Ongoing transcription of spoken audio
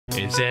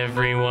It's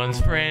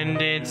everyone's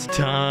friend, it's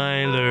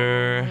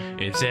Tyler.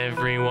 It's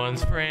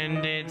everyone's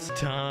friend, it's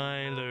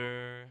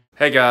Tyler.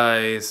 Hey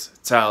guys,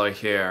 Tyler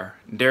here.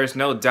 There's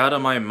no doubt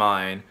in my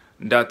mind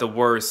that the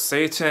words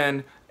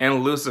Satan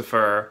and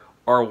Lucifer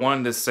are one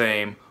and the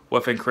same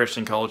within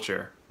Christian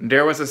culture.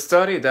 There was a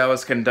study that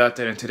was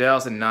conducted in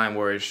 2009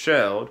 where it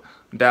showed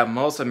that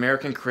most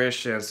American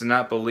Christians do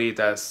not believe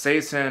that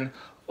Satan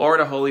or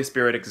the Holy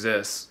Spirit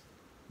exists.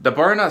 The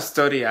Barna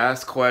study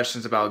asked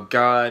questions about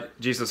God,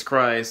 Jesus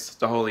Christ,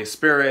 the Holy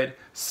Spirit,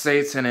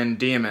 Satan, and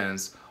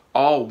demons.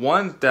 All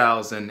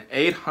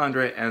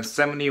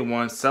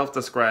 1,871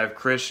 self-described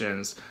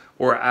Christians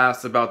were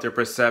asked about their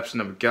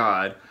perception of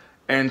God.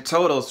 In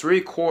total,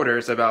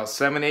 3/4, about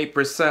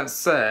 78%,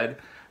 said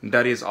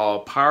that He's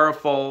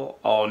all-powerful,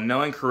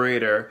 all-knowing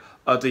creator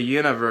of the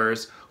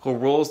universe who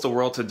rules the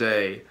world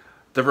today.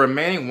 The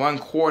remaining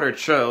 1/4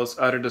 chose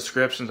other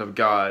descriptions of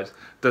God,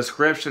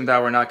 descriptions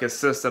that were not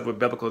consistent with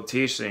biblical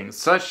teachings,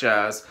 such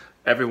as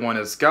everyone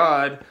is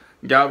God,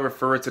 God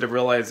referred to the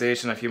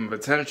realization of human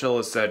potential,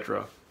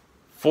 etc.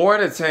 4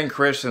 out of 10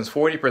 Christians,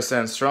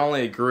 40%,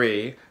 strongly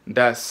agree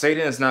that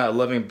Satan is not a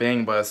living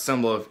being but a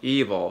symbol of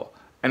evil.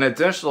 An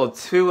additional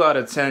 2 out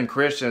of 10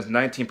 Christians,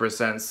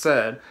 19%,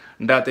 said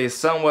that they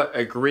somewhat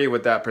agree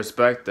with that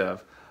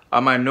perspective. A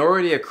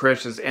minority of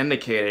Christians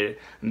indicated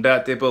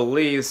that they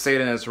believe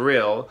Satan is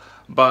real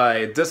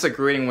by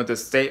disagreeing with the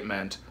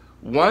statement.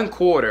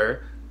 1/4,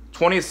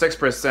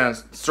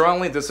 26%,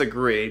 strongly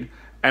disagreed,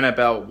 and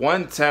about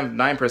 1/10,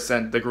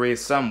 9% agreed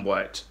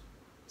somewhat.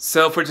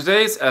 So for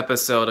today's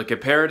episode of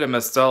Comparative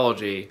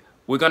Mythology,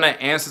 we're going to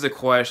answer the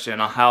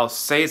question on how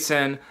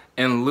Satan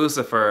and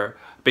Lucifer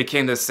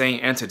became the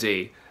same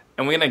entity.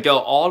 And we're going to go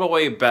all the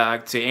way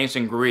back to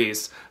ancient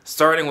Greece,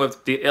 starting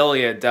with the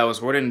Iliad that was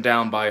written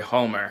down by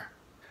Homer.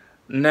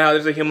 Now,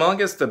 there's a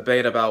humongous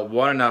debate about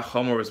whether or not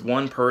Homer was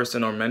one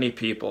person or many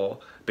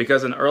people,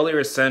 because in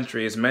earlier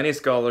centuries, many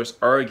scholars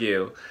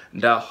argue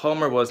that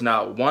Homer was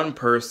not one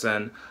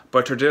person,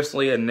 but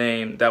traditionally a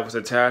name that was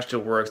attached to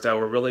works that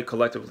were really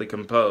collectively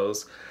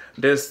composed.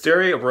 This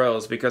theory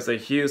arose because of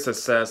the huge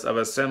success of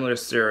a similar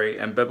theory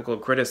in biblical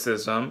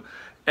criticism,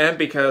 and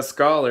because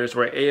scholars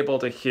were able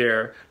to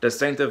hear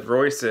distinctive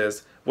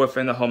voices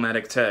within the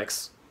Homeric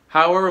text.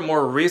 However,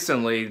 more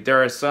recently,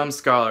 there are some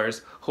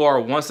scholars who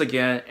are once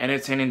again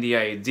entertaining the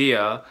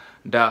idea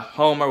that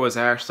Homer was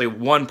actually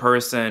one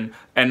person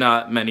and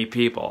not many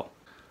people.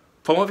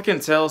 From what we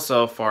can tell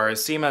so far, it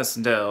seems as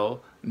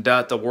though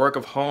that the work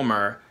of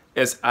Homer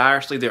is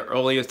actually the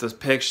earliest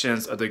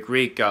depictions of the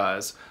Greek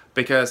gods,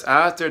 because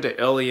after the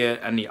Iliad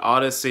and the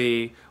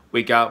Odyssey,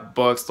 we got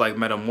books like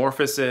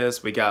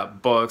Metamorphoses, we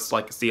got books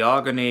like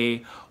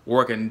Theogony,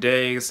 Working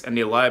Days, and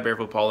the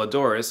Library of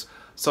Apollodorus.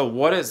 So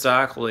what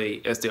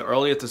exactly is the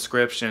earliest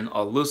description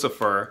of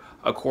Lucifer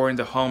according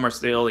to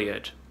Homer's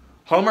Iliad?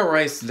 Homer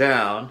writes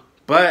down,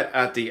 "But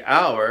at the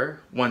hour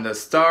when the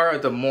star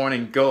of the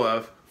morning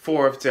goeth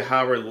forth to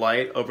hover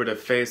light over the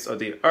face of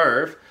the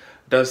earth,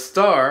 the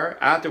star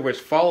after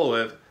which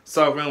followeth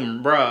saw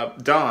room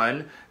rub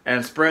dawn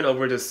and spread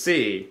over the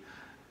sea.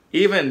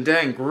 Even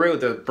then grew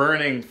the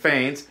burning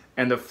faint,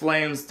 and the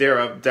flames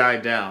thereof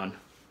died down."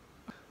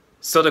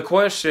 So the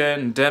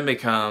question then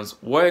becomes,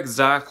 what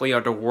exactly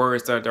are the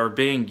words that are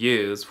being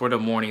used for the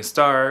morning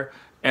star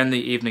and the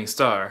evening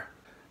star?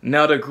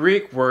 Now the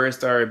Greek words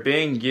that are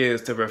being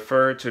used to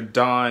refer to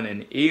dawn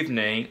and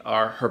evening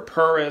are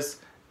Hesperos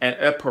and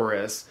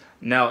Eosphorus.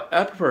 Now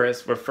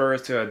Eosphorus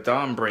refers to a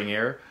dawn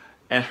bringer,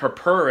 and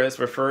Hesperos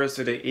refers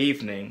to the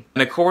evening.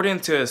 And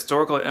according to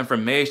historical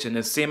information,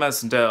 it seems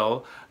as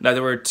though that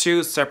there were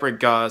 2 separate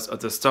gods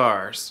of the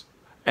stars.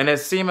 And it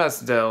seems as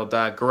though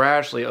that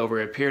gradually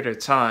over a period of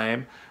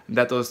time,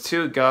 that those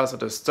 2 gods of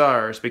the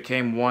stars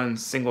became one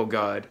single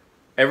god.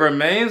 It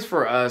remains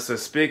for us to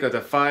speak of the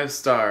 5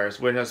 stars,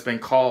 which has been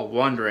called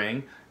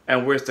wandering,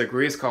 and which the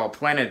Greeks call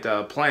planeta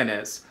of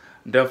planets.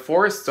 The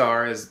 4th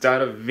star is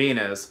that of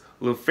Venus,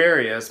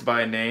 Luciferius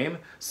by name.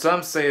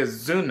 Some say it's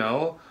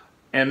Zuno,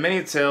 and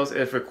many tales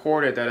it's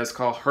recorded that it's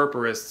called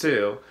Hesperos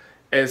too.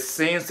 It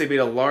seems to be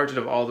the largest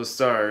of all the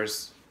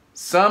stars.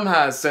 Some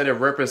have said it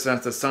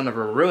represents the son of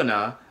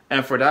Varuna,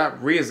 and for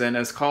that reason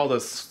it's called the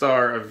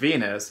star of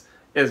Venus.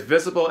 It's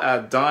visible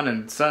at dawn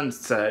and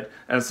sunset,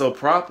 and so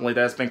properly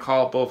that it's been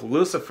called both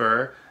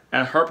Lucifer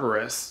and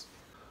Hesperos.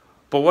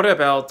 But what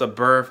about the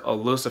birth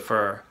of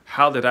Lucifer?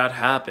 How did that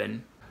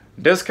happen?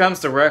 This comes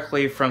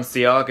directly from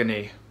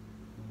Theogony.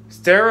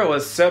 Stera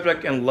was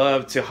subject in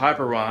love to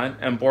Hyperon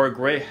and bore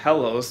great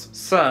Helos,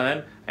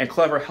 sun, and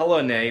clever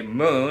Helone,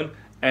 moon,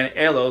 and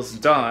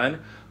Elos, dawn,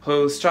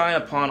 who shine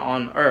upon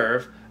on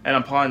earth and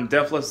upon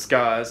deathless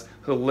gods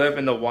who live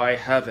in the wide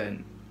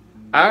heaven.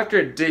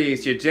 After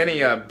these,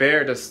 Eugenia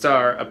bare the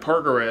star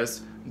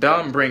Eosphorus,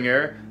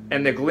 dawnbringer,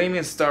 and the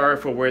gleaming star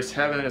for which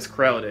heaven is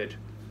crowded.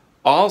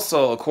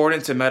 Also,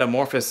 according to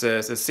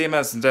Metamorphoses, it seems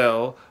as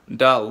though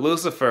that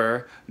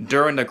Lucifer,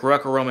 during the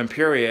Greco-Roman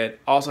period,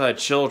 also had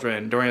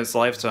children during his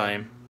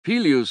lifetime.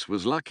 Peleus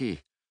was lucky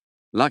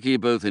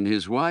both in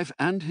his wife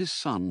and his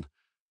son.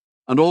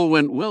 And all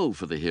went well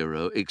for the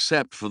hero,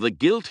 except for the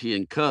guilt he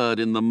incurred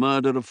in the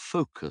murder of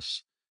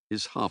Phocus,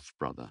 his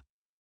half-brother.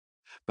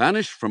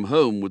 Banished from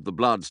home with the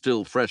blood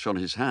still fresh on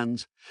his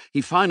hands,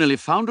 he finally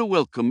found a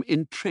welcome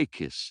in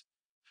Trachis,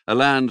 a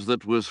land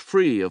that was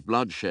free of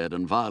bloodshed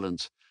and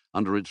violence,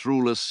 under its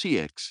ruler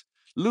Ceyx,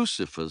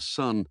 Lucifer's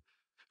son,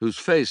 whose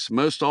face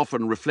most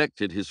often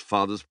reflected his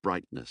father's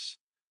brightness.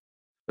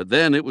 But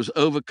then it was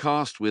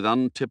overcast with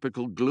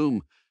untypical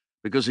gloom,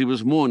 because he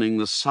was mourning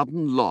the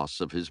sudden loss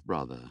of his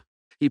brother.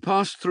 He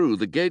passed through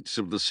the gates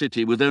of the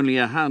city with only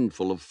a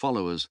handful of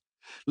followers,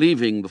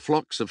 leaving the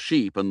flocks of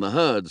sheep and the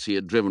herds he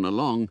had driven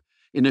along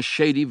in a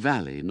shady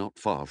valley not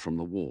far from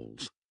the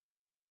walls.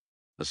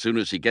 As soon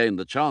as he gained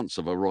the chance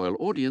of a royal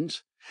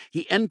audience,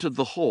 he entered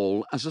the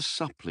hall as a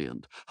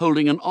suppliant,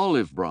 holding an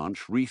olive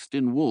branch wreathed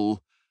in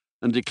wool,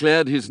 and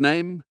declared his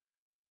name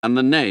and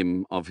the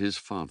name of his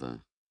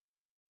father.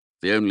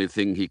 The only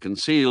thing he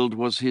concealed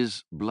was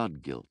his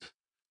blood guilt.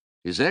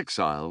 His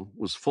exile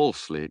was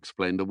falsely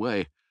explained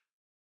away.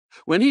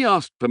 When he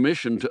asked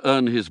permission to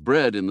earn his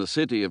bread in the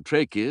city of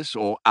Trachis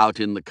or out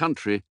in the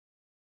country,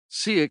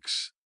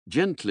 Ceyx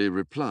gently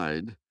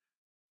replied,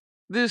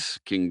 "This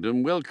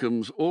kingdom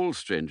welcomes all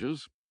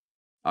strangers.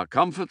 Our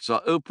comforts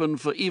are open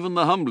for even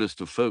the humblest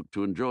of folk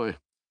to enjoy.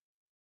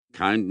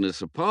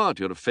 Kindness apart,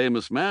 you're a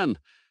famous man,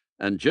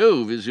 and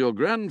Jove is your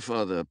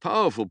grandfather,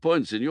 powerful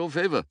points in your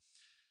favor.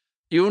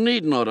 You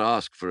need not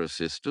ask for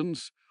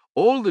assistance.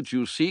 All that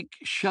you seek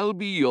shall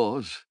be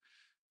yours,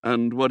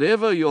 and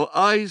whatever your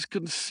eyes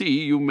can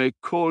see you may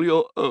call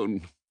your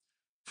own,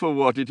 for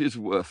what it is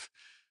worth,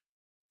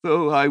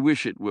 though I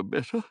wish it were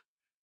better."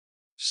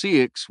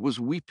 Ceyx was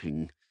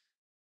weeping.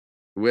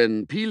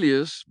 When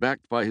Peleus,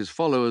 backed by his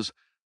followers,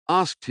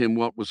 asked him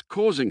what was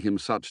causing him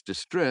such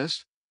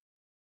distress,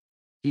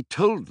 he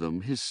told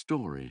them his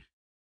story.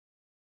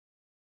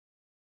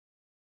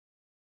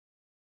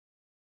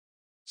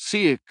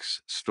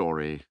 Ceyx's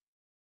story,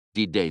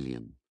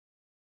 Daedalian.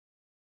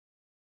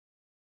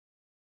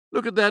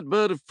 Look at that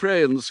bird of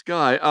prey in the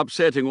sky,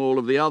 upsetting all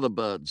of the other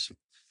birds.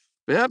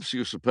 Perhaps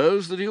you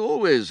suppose that he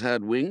always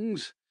had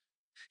wings.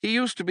 He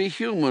used to be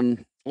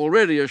human,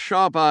 already a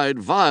sharp-eyed,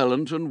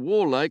 violent, and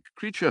warlike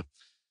creature.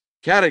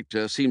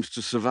 Character seems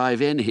to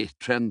survive any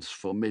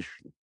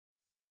transformation.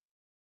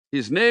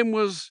 His name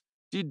was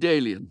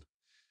Daedalian.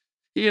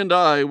 He and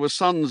I were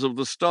sons of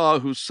the star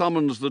who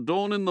summons the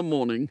dawn in the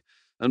morning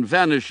and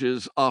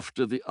vanishes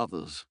after the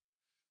others.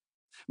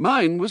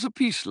 Mine was a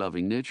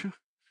peace-loving nature.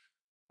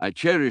 I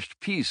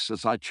cherished peace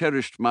as I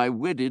cherished my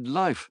wedded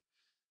life,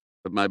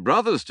 but my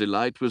brother's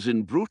delight was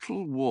in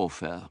brutal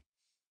warfare.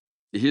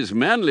 His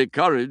manly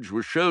courage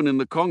was shown in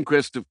the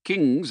conquest of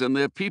kings and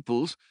their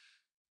peoples,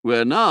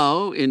 where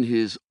now, in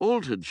his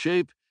altered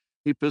shape,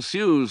 he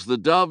pursues the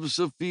doves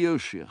of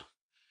Boeotia.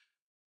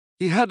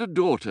 He had a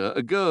daughter,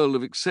 a girl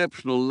of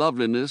exceptional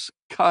loveliness,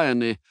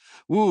 Chione,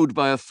 wooed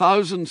by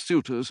 1,000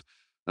 suitors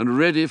and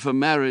ready for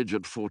marriage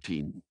at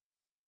 14.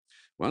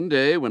 One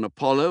day, when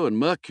Apollo and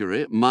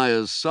Mercury,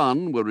 Maia's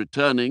son, were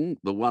returning,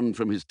 the one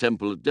from his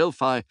temple at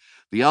Delphi,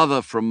 the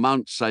other from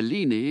Mount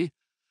Cyllene,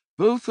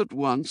 both at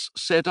once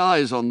set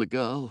eyes on the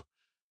girl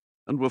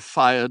and were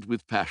fired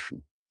with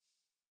passion.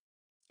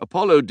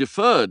 Apollo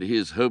deferred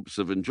his hopes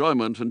of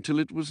enjoyment until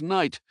it was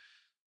night,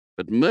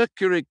 but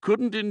Mercury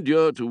couldn't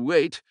endure to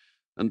wait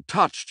and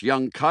touched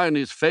young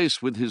Chione's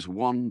face with his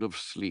wand of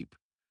sleep.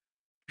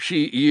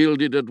 She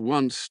yielded at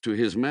once to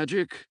his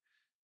magic,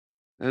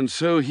 and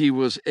so he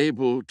was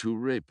able to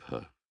rape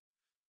her.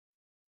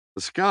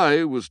 The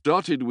sky was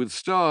dotted with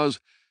stars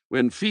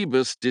when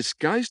Phoebus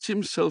disguised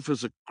himself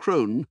as a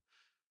crone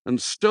and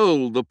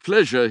stole the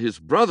pleasure his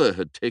brother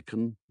had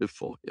taken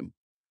before him.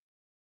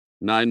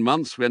 9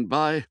 months went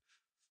by,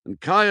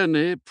 and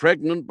Chione,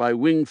 pregnant by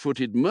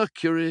wing-footed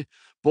Mercury,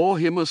 bore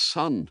him a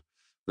son,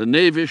 the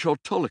knavish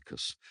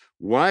Autolycus,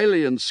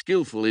 wily and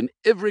skillful in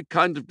every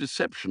kind of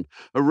deception,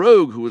 a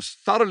rogue who was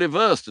thoroughly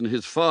versed in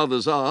his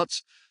father's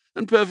arts,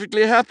 and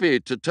perfectly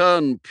happy to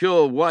turn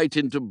pure white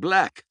into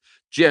black,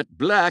 jet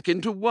black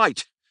into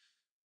white.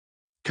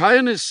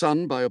 Chione's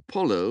son by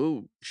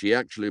Apollo, she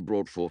actually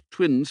brought forth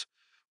twins,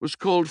 was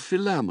called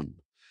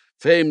Philammon,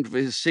 famed for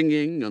his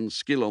singing and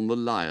skill on the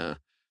lyre.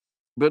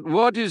 But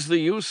what is the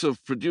use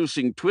of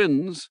producing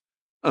twins,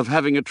 of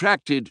having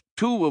attracted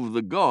 2 of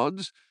the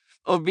gods,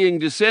 of being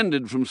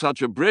descended from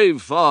such a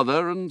brave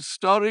father and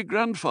starry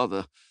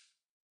grandfather?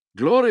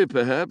 Glory,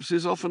 perhaps,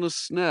 is often a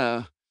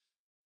snare.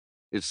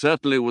 It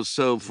certainly was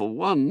so for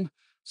one,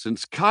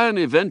 since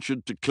Chione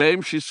ventured to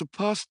claim she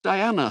surpassed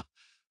Diana,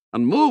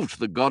 and moved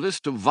the goddess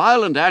to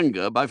violent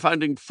anger by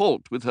finding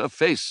fault with her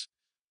face.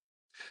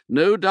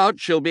 "No doubt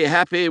she'll be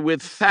happy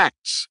with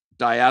facts,"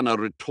 Diana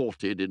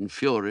retorted in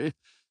fury,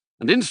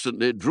 and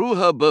instantly drew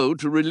her bow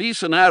to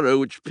release an arrow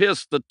which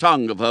pierced the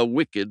tongue of her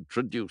wicked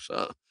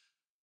traducer.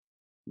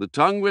 The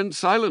tongue went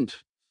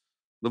silent,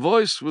 the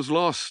voice was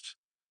lost,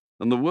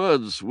 and the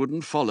words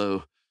wouldn't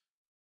follow.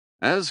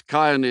 As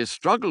Chione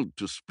struggled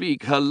to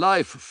speak, her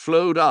life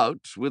flowed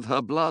out with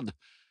her blood.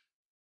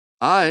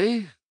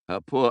 I Her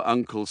poor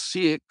uncle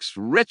Ceyx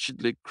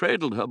wretchedly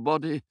cradled her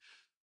body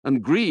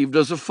and grieved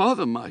as a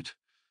father might.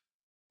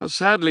 How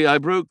sadly I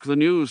broke the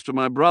news to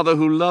my brother,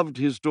 who loved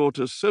his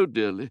daughter so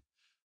dearly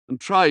and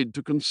tried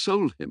to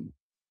console him.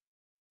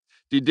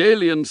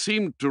 Daedalian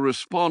seemed to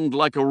respond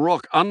like a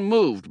rock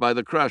unmoved by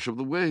the crash of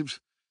the waves.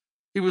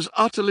 He was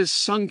utterly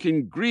sunk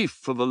in grief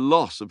for the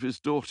loss of his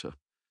daughter.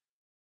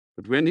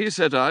 But when he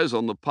set eyes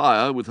on the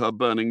pyre with her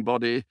burning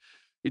body,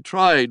 he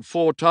tried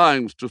 4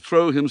 times to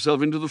throw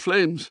himself into the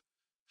flames.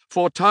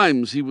 4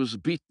 times he was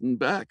beaten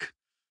back.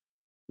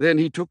 Then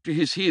he took to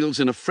his heels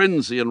in a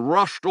frenzy and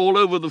rushed all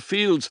over the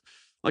fields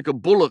like a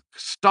bullock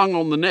stung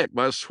on the neck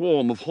by a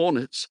swarm of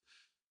hornets.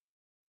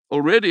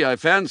 Already I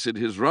fancied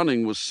his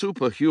running was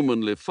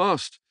superhumanly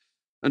fast,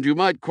 and you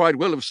might quite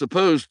well have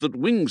supposed that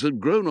wings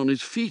had grown on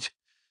his feet.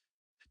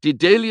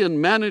 Daedalian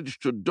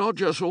managed to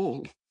dodge us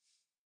all.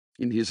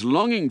 In his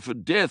longing for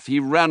death, he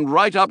ran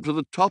right up to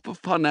the top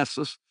of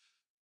Parnassus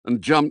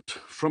and jumped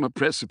from a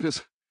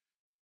precipice.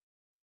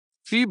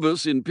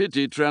 Phoebus, in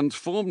pity,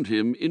 transformed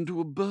him into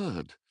a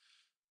bird,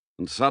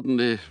 and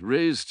suddenly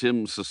raised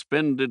him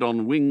suspended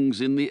on wings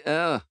in the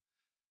air.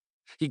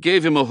 He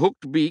gave him a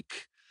hooked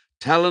beak,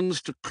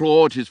 talons to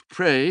claw at his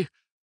prey,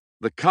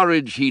 the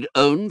courage he'd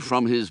owned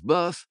from his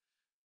birth,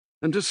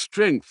 and a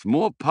strength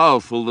more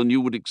powerful than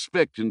you would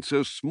expect in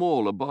so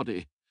small a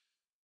body.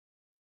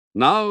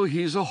 Now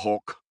he's a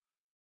hawk,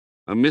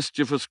 a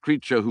mischievous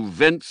creature who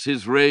vents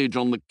his rage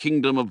on the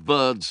kingdom of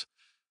birds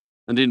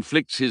and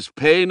inflicts his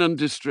pain and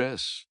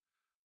distress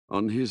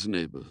on his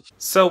neighbors.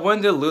 So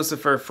when did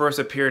Lucifer first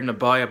appear in the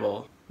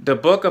Bible? The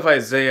book of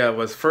Isaiah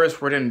was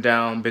first written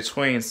down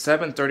between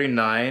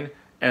 739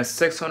 and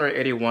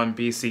 681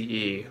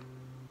 BCE.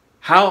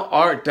 How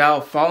art thou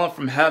fallen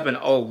from heaven,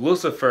 O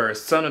Lucifer,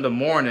 son of the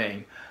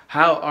morning?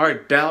 How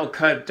art thou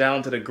cut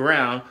down to the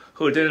ground,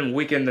 who didn't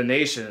weaken the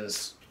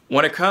nations?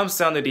 When it comes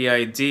down to the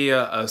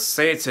idea of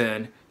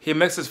Satan, he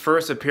makes his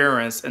first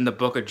appearance in the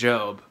book of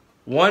Job.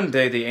 One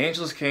day the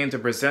angels came to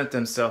present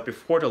themselves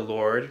before the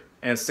Lord,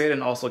 and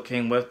Satan also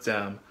came with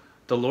them.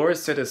 The Lord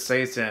said to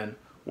Satan,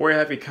 "Where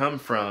have you come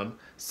from?"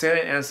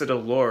 Satan answered the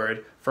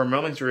Lord, "From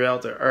roaming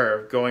throughout the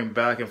earth, going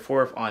back and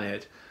forth on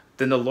it."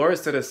 Then the Lord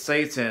said to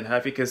Satan,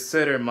 "Have you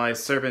considered my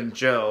servant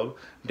Job?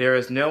 There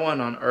is no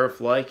one on earth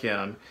like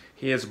him.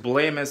 He is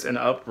blameless and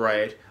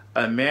upright,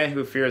 a man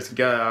who fears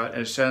God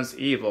and shuns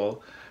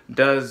evil.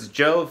 Does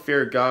Job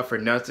fear God for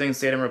nothing?"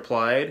 Satan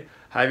replied.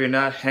 "Have you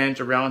not hanged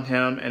around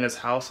him and his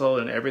household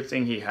and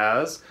everything he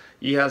has?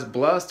 He has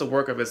blessed the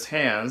work of his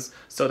hands,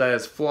 so that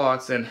his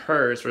flocks and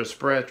herds were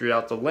spread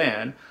throughout the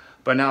land.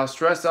 But now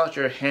stretch out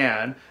your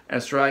hand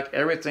and strike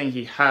everything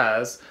he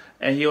has,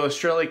 and he will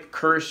surely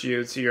curse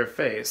you to your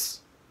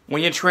face."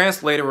 When you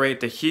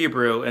transliterate the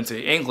Hebrew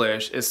into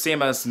English, it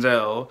seems as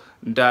though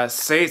that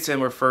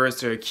Satan refers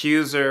to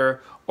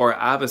accuser or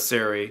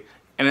adversary.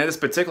 And in this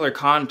particular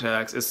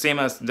context, it seems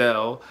as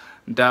though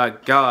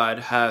that God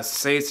has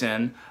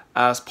Satan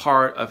as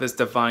part of his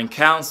divine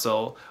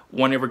counsel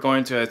when they were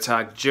going to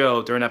attack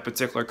Job during that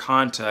particular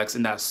context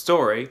in that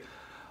story.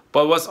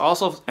 But what's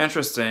also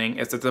interesting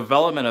is the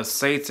development of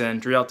Satan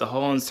throughout the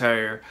whole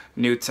entire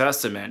New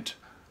Testament.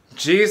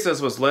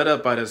 Jesus was led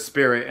up by the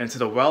Spirit into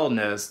the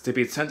wilderness to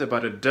be tempted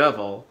by the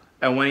devil,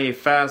 and when he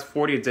fasted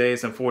 40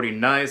 days and 40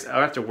 nights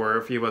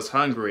afterward, he was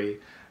hungry.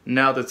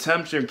 Now the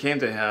tempter came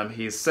to him,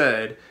 he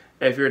said,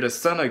 "If you're the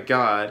Son of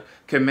God,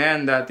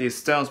 command that these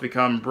stones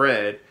become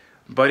bread."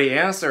 But he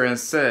answered and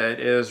said,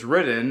 "It is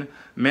written,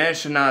 man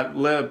should not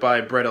live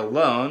by bread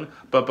alone,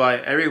 but by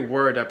every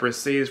word that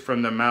proceeds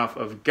from the mouth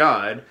of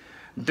God."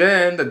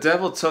 Then the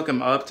devil took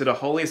him up to the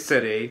holy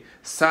city,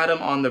 sat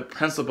him on the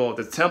principal of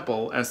the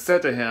temple, and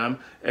said to him,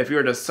 "If you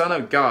are the Son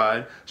of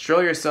God, throw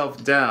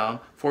yourself down,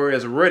 for it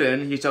is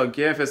written, he shall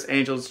give his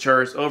angels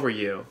charge over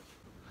you."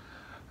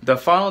 The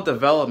final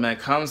development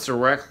comes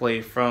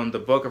directly from the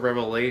book of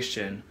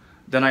Revelation.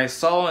 "Then I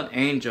saw an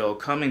angel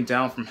coming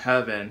down from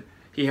heaven.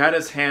 He had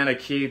his hand a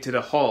key to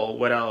the hole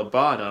without a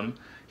bottom.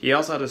 He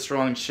also had a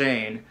strong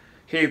chain.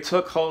 He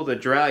took hold of the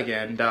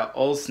dragon, that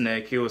old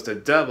snake who was the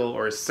devil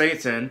or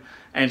Satan,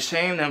 and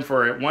chained him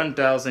for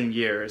 1,000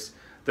 years.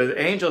 The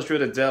angel threw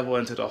the devil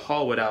into the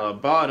hole without a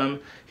bottom.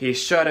 He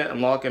shut it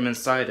and locked him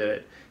inside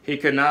it. He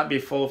could not be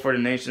full for the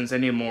nations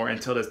anymore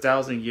until the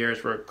 1,000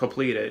 years were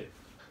completed."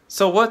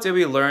 So what did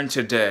we learn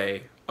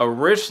today?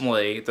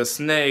 Originally, the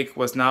snake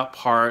was not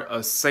part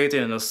of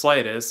Satan in the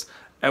slightest,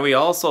 and we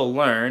also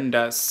learned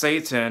that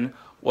Satan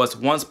was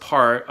once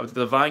part of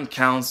the divine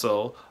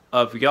counsel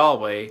of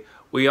Yahweh.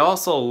 We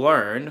also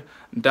learned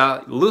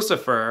that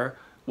Lucifer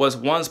was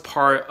once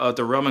part of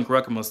the Roman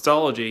Greek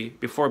mythology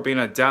before being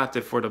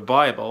adapted for the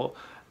Bible.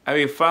 And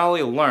we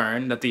finally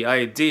learned that the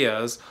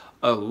ideas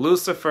of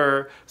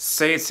Lucifer,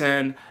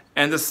 Satan,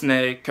 and the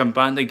snake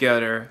combined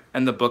together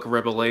in the book of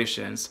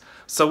Revelations.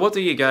 So what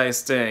do you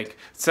guys think?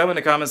 Tell me in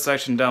the comment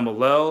section down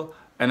below.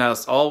 And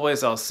as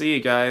always, I'll see you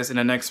guys in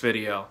the next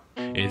video.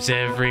 It's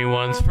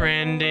everyone's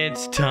friend,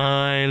 it's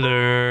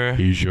Tyler.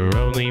 He's your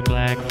only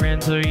black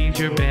friend, so he's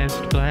your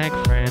best black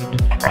friend.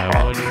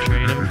 I wouldn't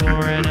trade him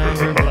for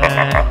another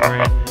black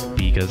friend.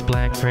 because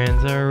black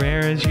friends are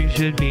rare, as you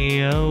should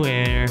be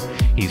aware.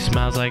 He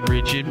smiles like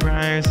Richard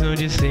Pryor, so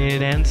just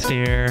sit and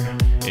stare.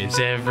 It's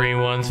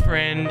everyone's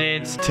friend,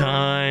 it's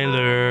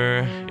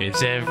Tyler.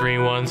 It's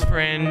everyone's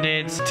friend,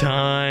 it's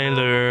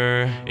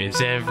Tyler.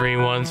 It's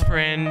everyone's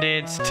friend,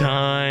 it's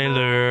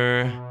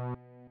Tyler.